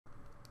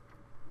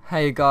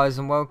Hey guys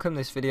and welcome.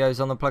 This video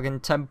is on the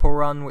plugin Temple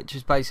Run, which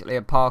is basically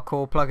a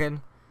parkour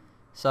plugin.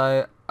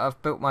 So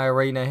I've built my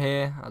arena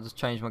here. I'll just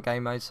change my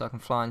game mode so I can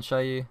fly and show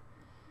you.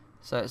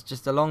 So it's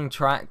just a long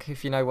track.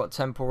 If you know what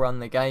Temple Run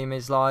the game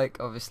is like,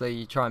 obviously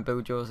you try and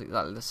build yours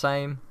exactly the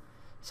same.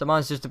 So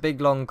mine's just a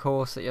big long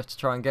course that you have to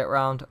try and get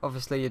around.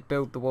 Obviously you'd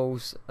build the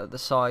walls at the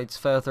sides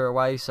further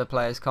away so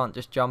players can't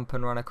just jump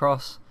and run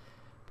across.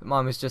 But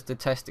mine was just a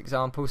test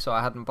example, so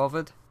I hadn't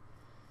bothered.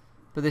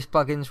 But this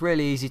plugin's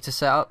really easy to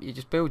set up. You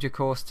just build your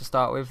course to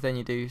start with, then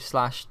you do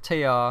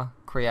 /tr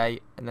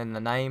create and then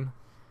the name.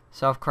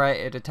 So I've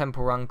created a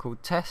Temple Run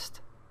called test.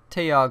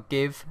 Tr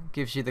give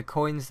gives you the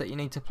coins that you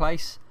need to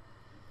place.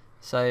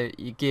 So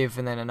you give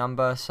and then a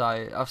number.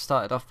 So I've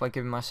started off by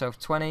giving myself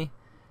 20.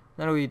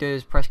 Then all you do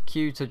is press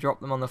Q to drop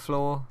them on the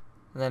floor,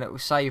 and then it will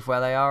save where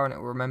they are and it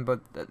will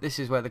remember that this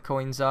is where the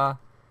coins are.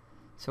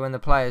 So when the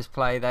players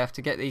play, they have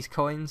to get these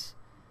coins.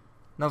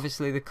 And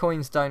obviously the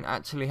coins don't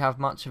actually have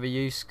much of a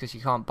use because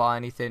you can't buy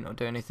anything or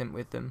do anything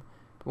with them.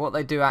 But what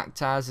they do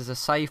act as is a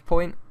save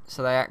point,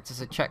 so they act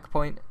as a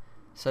checkpoint.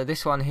 So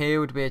this one here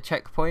would be a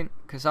checkpoint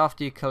because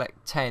after you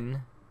collect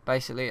 10,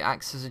 basically it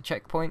acts as a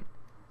checkpoint.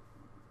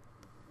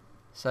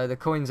 So the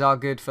coins are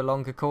good for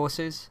longer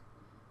courses.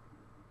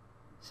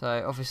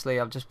 So obviously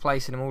I'm just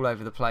placing them all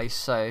over the place,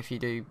 so if you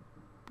do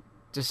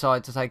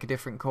decide to take a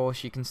different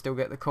course you can still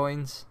get the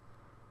coins.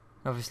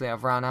 Obviously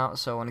I've ran out,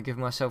 so I want to give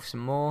myself some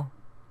more.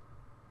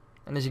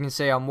 And as you can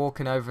see, I'm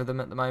walking over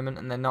them at the moment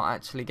and they're not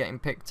actually getting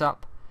picked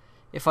up.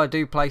 If I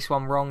do place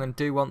one wrong and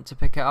do want to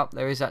pick it up,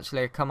 there is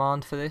actually a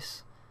command for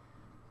this,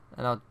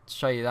 and I'll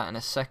show you that in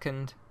a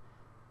second.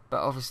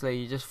 But obviously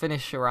you just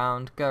finish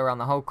around, go around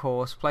the whole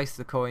course, place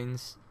the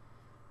coins.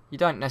 You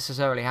don't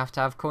necessarily have to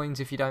have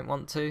coins if you don't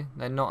want to.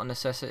 They're not a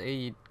necessity.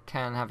 You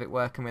can have it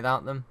working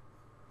without them.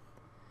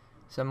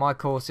 So my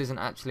course isn't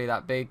actually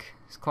that big.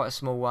 It's quite a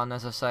small one.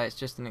 As I say, it's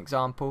just an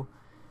example.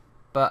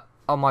 But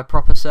on my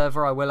proper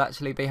server I will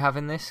actually be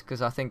having this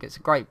because I think it's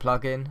a great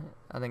plugin.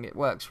 I think it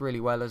works really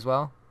well as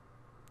well.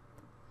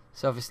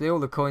 So obviously all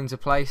the coins are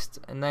placed,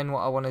 and then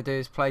what I want to do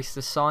is place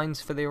the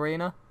signs for the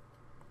arena.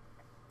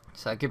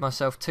 So I give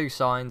myself 2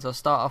 signs. I'll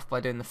start off by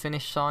doing the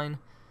finish sign.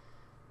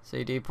 So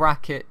you do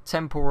bracket,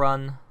 Temple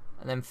Run,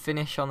 and then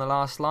finish on the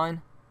last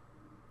line.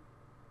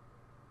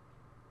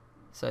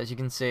 So as you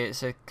can see,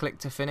 it's a click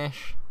to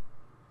finish.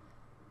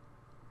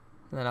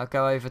 And then I'll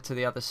go over to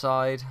the other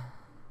side.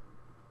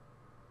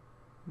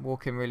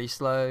 Walking really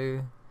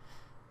slow.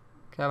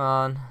 Come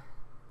on.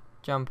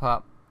 Jump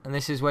up. And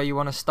this is where you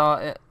want to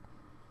start it.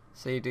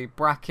 So you do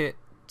bracket,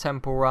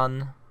 Temple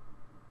Run.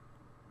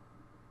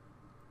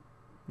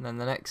 And then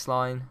the next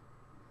line,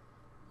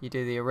 you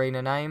do the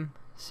arena name.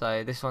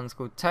 So this one's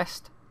called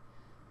test.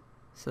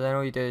 So then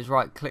all you do is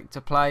right click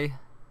to play.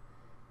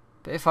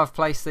 But if I've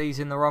placed these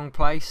in the wrong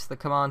place, the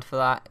command for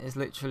that is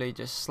literally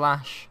just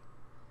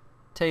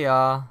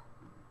 /tr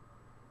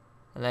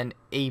and then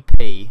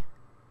EP.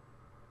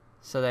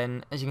 So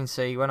then as you can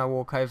see, when I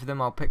walk over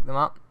them I'll pick them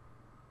up.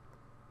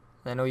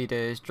 Then all you do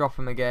is drop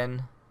them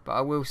again, but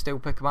I will still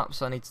pick them up,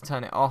 so I need to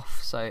turn it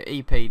off. So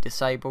EP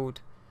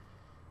disabled,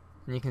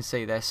 and you can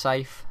see they're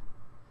safe.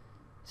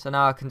 So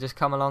now I can just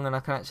come along and I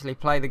can actually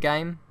play the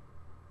game.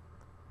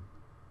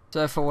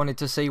 So if I wanted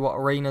to see what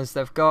arenas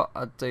they've got,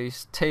 I'd do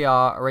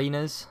TR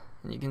arenas,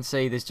 and you can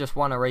see there's just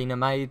one arena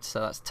made,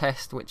 so that's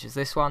test, which is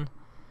this one.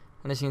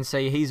 And as you can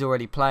see, he's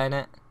already playing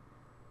it.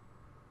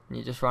 And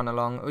you just run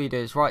along. All you do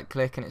is right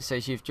click and it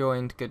says you've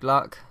joined, good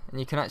luck. And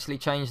you can actually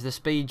change the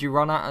speed you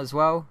run at as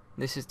well.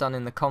 This is done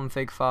in the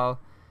config file.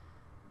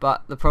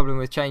 But the problem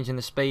with changing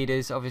the speed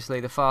is obviously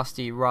the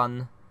faster you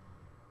run,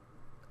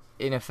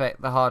 in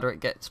effect the harder it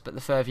gets, but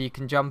the further you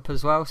can jump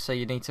as well. So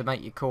you need to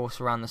make your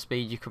course around the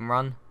speed you can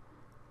run.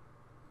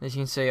 As you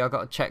can see, I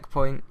got a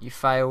checkpoint. You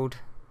failed,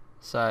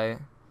 so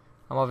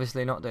I'm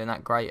obviously not doing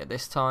that great at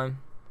this time.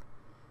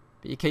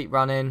 But you keep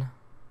running,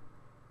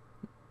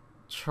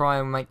 try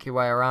and make your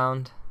way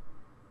around.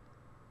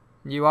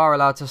 You are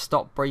allowed to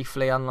stop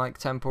briefly, unlike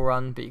Temple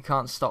Run, but you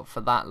can't stop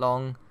for that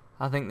long.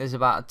 I think there's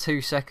about a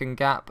 2-second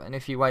gap, and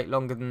if you wait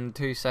longer than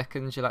 2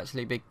 seconds you'll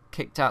actually be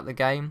kicked out the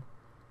game.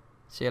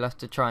 So you'll have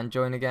to try and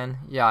join again.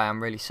 Yeah, I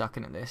am really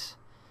sucking at this.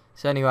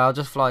 So anyway, I'll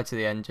just fly to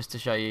the end just to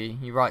show you.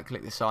 You right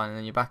click the sign and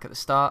then you're back at the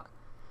start.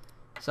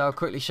 So I'll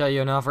quickly show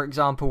you another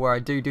example where I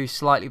do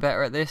slightly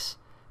better at this.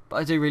 But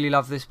I do really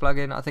love this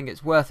plugin. I think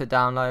it's worth a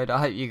download. I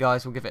hope you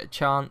guys will give it a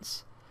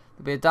chance.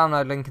 There'll be a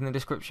download link in the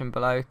description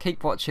below.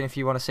 Keep watching if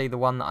you want to see the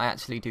one that I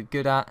actually do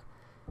good at.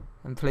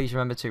 And please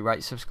remember to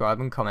rate, subscribe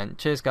and comment.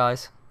 Cheers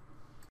guys.